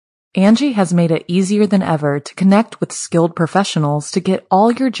Angie has made it easier than ever to connect with skilled professionals to get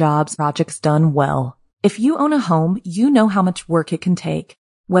all your jobs projects done well. If you own a home, you know how much work it can take,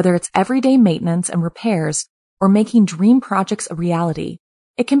 whether it's everyday maintenance and repairs or making dream projects a reality.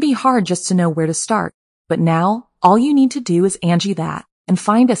 It can be hard just to know where to start, but now all you need to do is Angie that and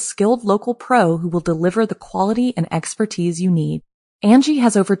find a skilled local pro who will deliver the quality and expertise you need. Angie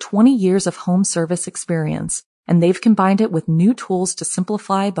has over 20 years of home service experience, and they've combined it with new tools to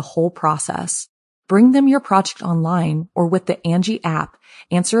simplify the whole process. Bring them your project online or with the Angie app,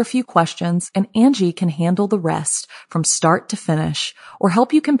 answer a few questions, and Angie can handle the rest from start to finish, or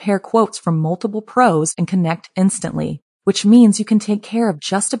help you compare quotes from multiple pros and connect instantly, which means you can take care of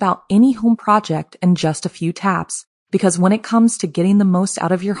just about any home project in just a few taps. Because when it comes to getting the most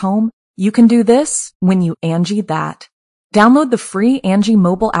out of your home, you can do this when you Angie that. Download the free Angie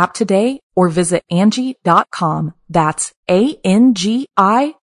mobile app today or visit Angie.com. That's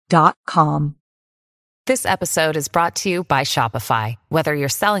ANGI.com. This episode is brought to you by Shopify. Whether you're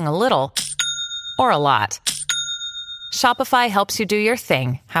selling a little or a lot, Shopify helps you do your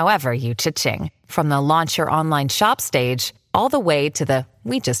thing, however you cha-ching. From the launch your online shop stage, all the way to the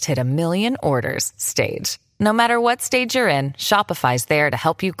we just hit 1 million orders stage. No matter what stage you're in, Shopify's there to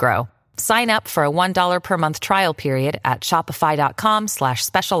help you grow. Sign up for a $1 per month trial period at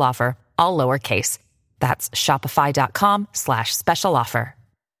shopify.com/special offer, all lowercase. That's shopify.com/special offer.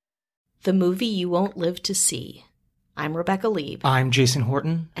 The movie you won't live to see. I'm Rebecca Lieb. I'm Jason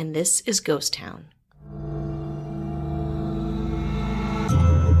Horton. And this is Ghost Town.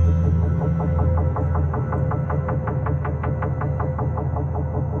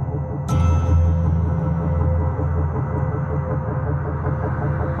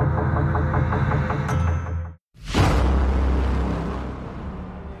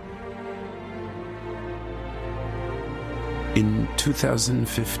 In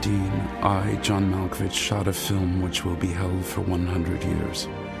 2015, I, John Malkovich, shot a film which will be held for 100 years.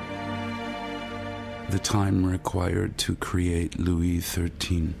 The time required to create Louis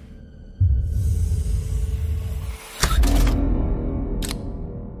XIII.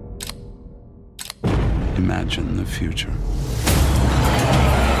 Imagine the future.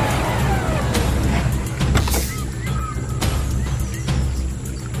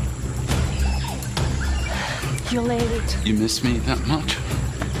 You're late. You miss me that much?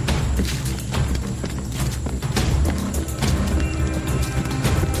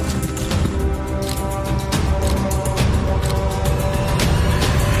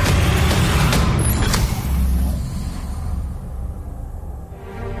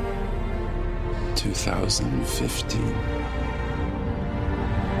 (2015)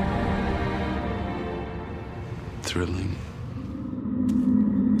 Thrilling.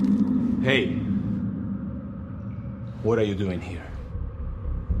 Hey. What are you doing here?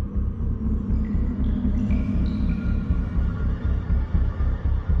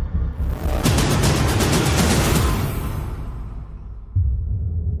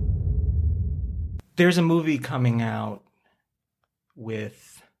 There's a movie coming out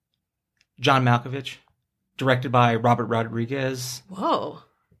with John Malkovich, directed by Robert Rodriguez. Whoa.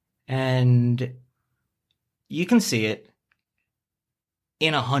 And you can see it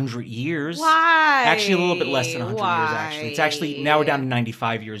in 100 years. Why? Actually, a little bit less than 100 years, actually. It's actually, now we're down to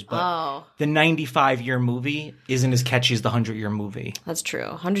 95 years, but the 95-year movie isn't as catchy as the 100-year movie. That's true.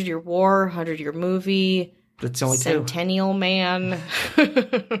 100-year war, 100-year movie. That's only Centennial Man.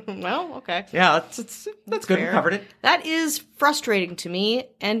 Well, okay. Yeah, that's good. We covered it. That is frustrating to me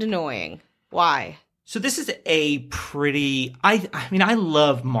and annoying. Why? So this is a pretty... I mean, I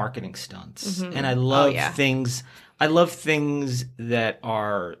love marketing stunts. And I love things... I love things that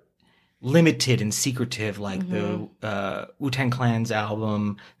are limited and secretive, like the Wu-Tang Clan's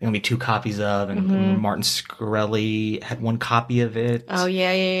album. There are going to be 2 copies of, and Martin Scorsese had 1 copy of it. Oh,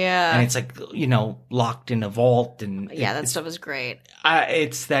 yeah. And it's like, you know, locked in a vault. And yeah, that stuff is great.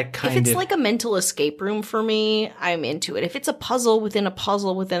 It's that kind of... If it's like a mental escape room for me, I'm into it. If it's a puzzle within a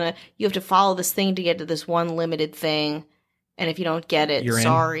puzzle within a... You have to follow this thing to get to this one limited thing. And if you don't get it,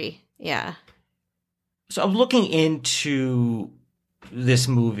 sorry. Yeah. So I'm looking into this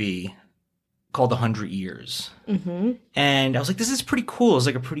movie called 100 Years. And I was like, this is pretty cool. It's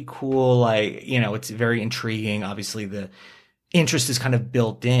like a pretty cool, like, you know, it's very intriguing. Obviously, the interest is kind of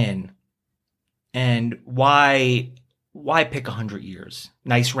built in. And why pick 100 years?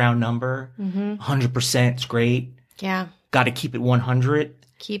 Nice round number. 100% is great. Yeah. Got to keep it 100.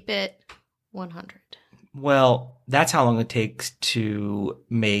 Keep it 100. Well, that's how long it takes to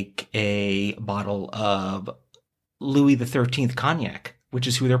make a bottle of Louis XIII cognac, which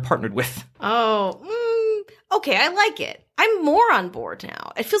is who they're partnered with. Oh, Okay, I like it. I'm more on board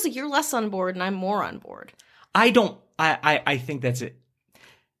now. It feels like you're less on board and I'm more on board. I think that's it.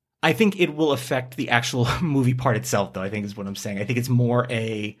 I think it will affect the actual movie part itself, though, I think is what I'm saying. I think it's more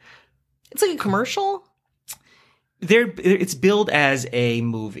It's like a commercial? It's billed as a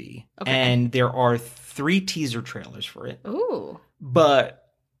movie. Okay. And there are 3 teaser trailers for it. Ooh. But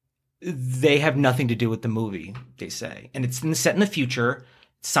they have nothing to do with the movie, they say. And it's set in the future.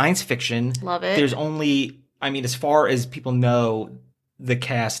 Science fiction. Love it. There's only, I mean, as far as people know, the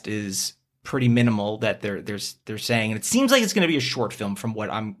cast is pretty minimal that they're saying. And it seems like it's going to be a short film from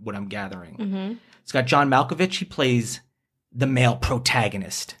what I'm gathering. Mm-hmm. It's got John Malkovich. He plays the male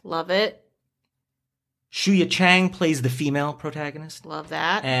protagonist. Love it. Shuya Chang plays the female protagonist. Love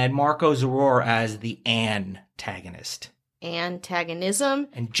that. And Marco Zaror as the antagonist. Antagonism.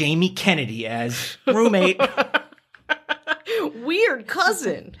 And Jamie Kennedy as roommate. Weird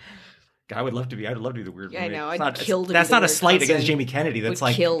cousin. I'd love to be the weird roommate. I know. I'd kill to be That's the not a weird slight cousin. against Jamie Kennedy. That's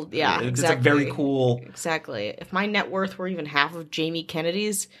like killed. Yeah, it's exactly. like very cool. Exactly. If my net worth were even half of Jamie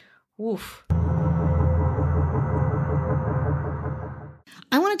Kennedy's, oof.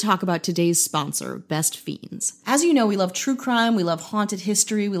 I want to talk about today's sponsor, Best Fiends. As you know, we love true crime, we love haunted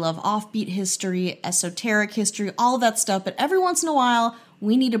history, we love offbeat history, esoteric history, all of that stuff, but every once in a while,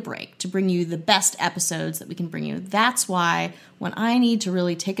 we need a break to bring you the best episodes that we can bring you. That's why when I need to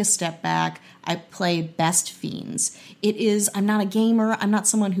really take a step back, I play Best Fiends. I'm not a gamer, I'm not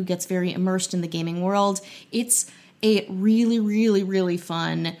someone who gets very immersed in the gaming world. It's a really, really, really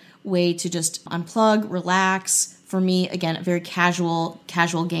fun way to just unplug, relax. For me, again, a very casual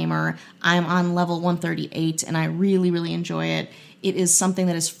gamer. I'm on level 138 and I really, really enjoy it. It is something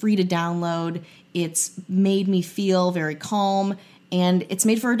that is free to download. It's made me feel very calm and it's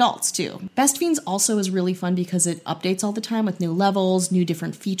made for adults too. Best Fiends also is really fun because it updates all the time with new levels, new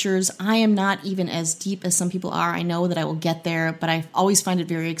different features. I am not even as deep as some people are. I know that I will get there, but I always find it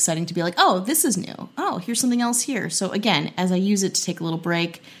very exciting to be like, oh, this is new. Oh, here's something else here. So again, as I use it to take a little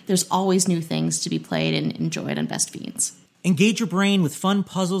break, there's always new things to be played and enjoyed on Best Fiends. Engage your brain with fun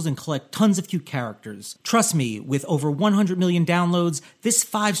puzzles and collect tons of cute characters. Trust me, with over 100 million downloads, this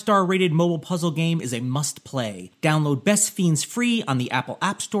 5-star rated mobile puzzle game is a must-play. Download Best Fiends free on the Apple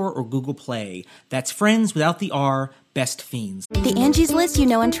App Store or Google Play. That's friends without the R, Best Fiends. The Angie's List you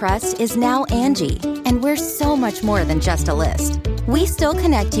know and trust is now Angie, and we're so much more than just a list. We still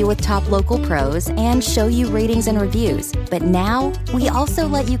connect you with top local pros and show you ratings and reviews, but now we also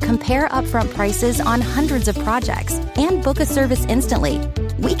let you compare upfront prices on hundreds of projects and book a service instantly.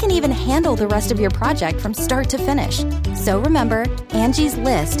 We can even handle the rest of your project from start to finish. So remember, Angie's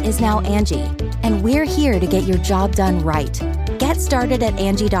List is now Angie, and we're here to get your job done right. Get started at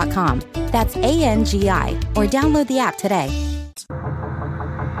Angie.com. That's ANGI, or download the app today.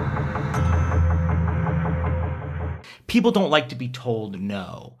 People don't like to be told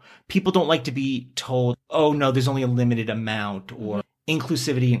no. People don't like to be told, oh no, there's only a limited amount, or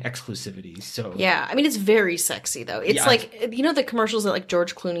inclusivity and exclusivity. So yeah, I mean, it's very sexy though. It's like, you know, the commercials that like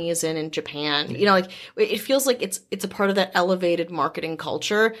George Clooney is in Japan, you know, like it feels like it's a part of that elevated marketing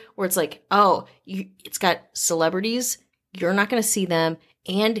culture where it's like, oh, it's got celebrities. You're not going to see them.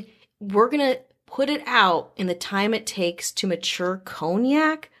 And we're going to put it out in the time it takes to mature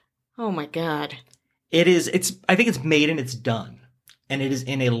cognac. Oh my God. I think it's made and it's done. And it is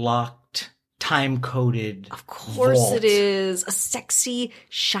in a locked, time-coded Of course vault. It is. A sexy,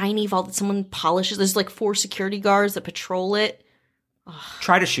 shiny vault that someone polishes. There's like 4 security guards that patrol it. Ugh.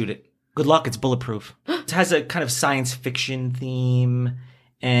 Try to shoot it. Good luck, it's bulletproof. It has a kind of science fiction theme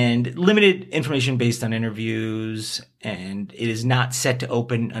and limited information based on interviews. And it is not set to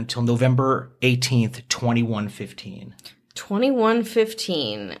open until November 18th, 2115.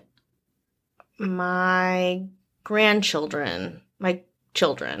 2115. My grandchildren, my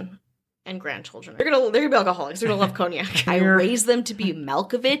children and grandchildren, they're gonna be alcoholics. They're gonna love cognac. I raised them to be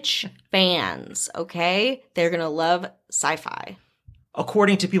Malkovich fans. Okay, they're gonna love sci-fi.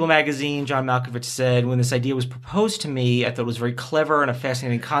 According to People magazine, John Malkovich said, when this idea was proposed to me, I thought it was very clever and a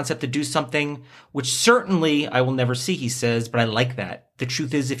fascinating concept to do something which certainly I will never see, he says, but I like that. The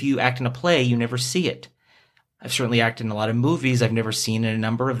truth is, if you act in a play, you never see it. I've certainly acted in a lot of movies I've never seen, in a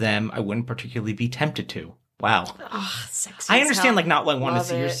number of them I wouldn't particularly be tempted to. Wow. Oh, sexy. I understand, like, not wanting to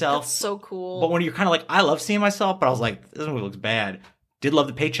see yourself. That's so cool. But when you're kind of like, I love seeing myself, but I was like, this movie looks bad. Did love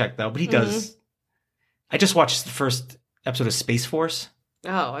the paycheck, though, but he does. I just watched the first episode of Space Force.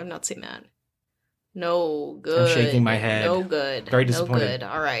 Oh, I've not seen that. No good. I'm shaking my head. No good. Very disappointed. No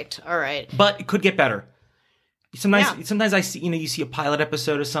good. All right. But it could get better. Sometimes I see, you see a pilot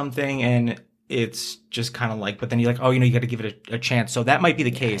episode of something and it's just kind of like, but then you're like, oh, you got to give it a chance. So that might be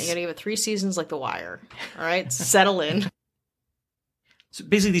the case. You got to give it 3 seasons like The Wire. All right, settle in. So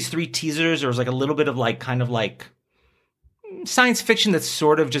basically these 3 teasers, there was like a little bit of like kind of like science fiction that's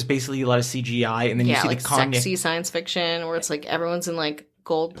sort of just basically a lot of CGI, and then you see like the Kanye. Sexy science fiction where it's like everyone's in like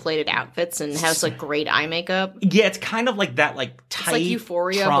gold-plated outfits and has like great eye makeup. Yeah, it's kind of like that, like tight it's like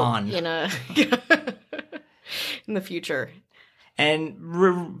Euphoria Tron. in the future. And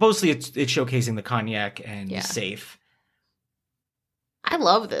mostly it's showcasing the cognac and Safe. I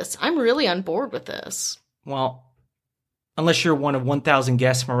love this. I'm really on board with this. Well, unless you're one of 1,000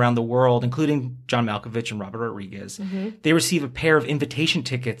 guests from around the world, including John Malkovich and Robert Rodriguez, they receive a pair of invitation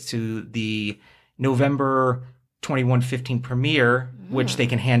tickets to the November 2115 premiere, which they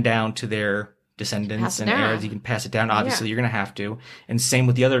can hand down to their descendants and heirs. You can pass it down. Obviously, you're going to have to. And same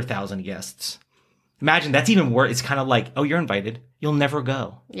with the other 1,000 guests. Imagine, that's even worse. It's kind of like, oh, you're invited. You'll never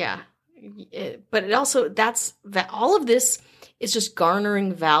go. Yeah. But it also, all of this is just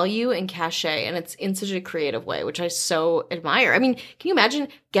garnering value and cachet, and it's in such a creative way, which I so admire. I mean, can you imagine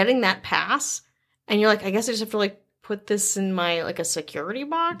getting that pass? And you're like, I guess I just have to like put this in my, like a security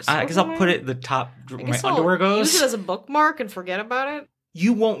box? I guess I'll put it at the top where my underwear goes. Use it as a bookmark and forget about it.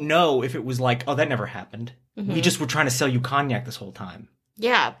 You won't know if it was like, oh, that never happened. We just were trying to sell you cognac this whole time.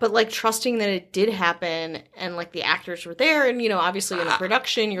 Yeah, but like trusting that it did happen and like the actors were there and, obviously in the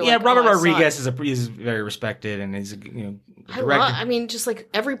production, you're like, Robert Rodriguez is very respected and is, director. I mean, just like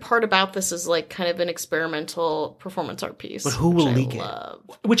every part about this is like kind of an experimental performance art piece. But who will leak it?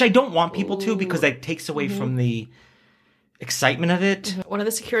 Which I don't want people to, because that takes away from the excitement of it. One of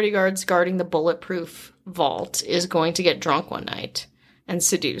the security guards guarding the bulletproof vault is going to get drunk one night and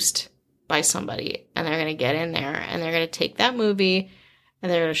seduced by somebody. And they're going to get in there and they're going to take that movie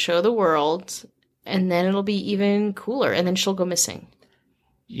and they're going to show the world, and then it'll be even cooler. And then she'll go missing.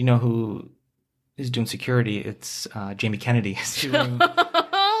 You know who is doing security? It's Jamie Kennedy.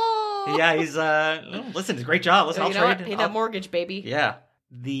 Yeah, he's listen, it's a great job. Listen, Pay that mortgage, baby. Yeah.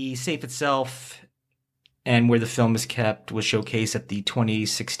 The safe itself and where the film is kept was showcased at the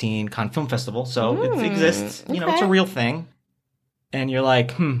 2016 Cannes Film Festival. So it exists. Okay. It's a real thing. And you're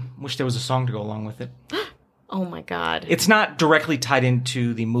like, wish there was a song to go along with it. Oh my God. It's not directly tied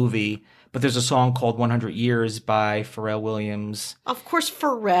into the movie, but there's a song called 100 Years by Pharrell Williams. Of course,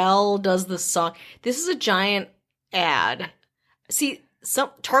 Pharrell does the song. This is a giant ad. See,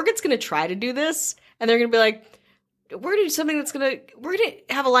 Target's going to try to do this, and they're going to be like, we're going to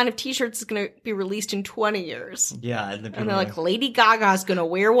have a line of t-shirts that's going to be released in 20 years. Yeah. And they're like, Lady Gaga's going to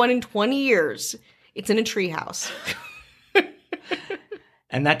wear one in 20 years. It's in a treehouse.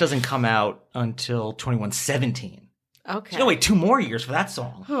 And that doesn't come out until 2117. Okay. So you wait 2 more years for that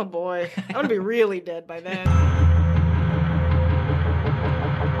song. Oh boy. I'm going to be really dead by then.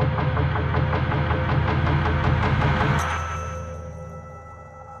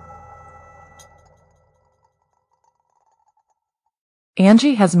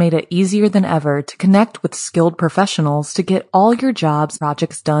 Angie has made it easier than ever to connect with skilled professionals to get all your jobs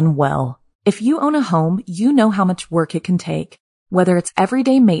projects done well. If you own a home, you know how much work it can take. Whether it's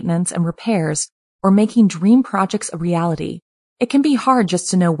everyday maintenance and repairs or making dream projects a reality, it can be hard just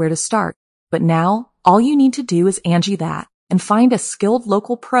to know where to start. But now, all you need to do is Angie that and find a skilled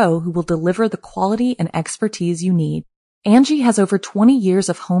local pro who will deliver the quality and expertise you need. Angie has over 20 years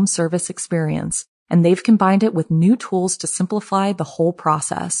of home service experience, and they've combined it with new tools to simplify the whole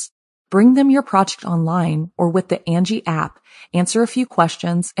process. Bring them your project online or with the Angie app, answer a few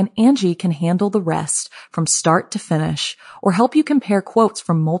questions, and Angie can handle the rest from start to finish, or help you compare quotes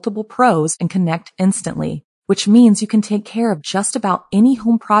from multiple pros and connect instantly, which means you can take care of just about any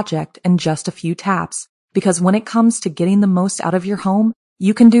home project in just a few taps. Because when it comes to getting the most out of your home,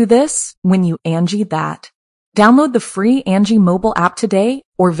 you can do this when you Angie that. Download the free Angie mobile app today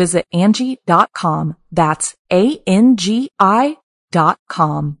or visit Angie.com. That's ANGI.com.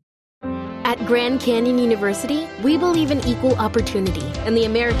 At Grand Canyon University, we believe in equal opportunity, and the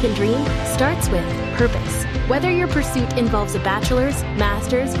American dream starts with purpose. Whether your pursuit involves a bachelor's,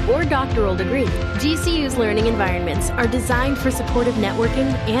 master's, or doctoral degree, GCU's learning environments are designed for supportive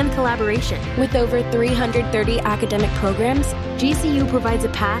networking and collaboration. With over 330 academic programs, GCU provides a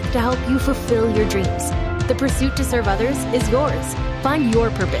path to help you fulfill your dreams. The pursuit to serve others is yours. Find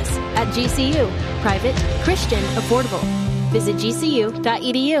your purpose at GCU. Private, Christian, affordable. Visit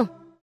gcu.edu.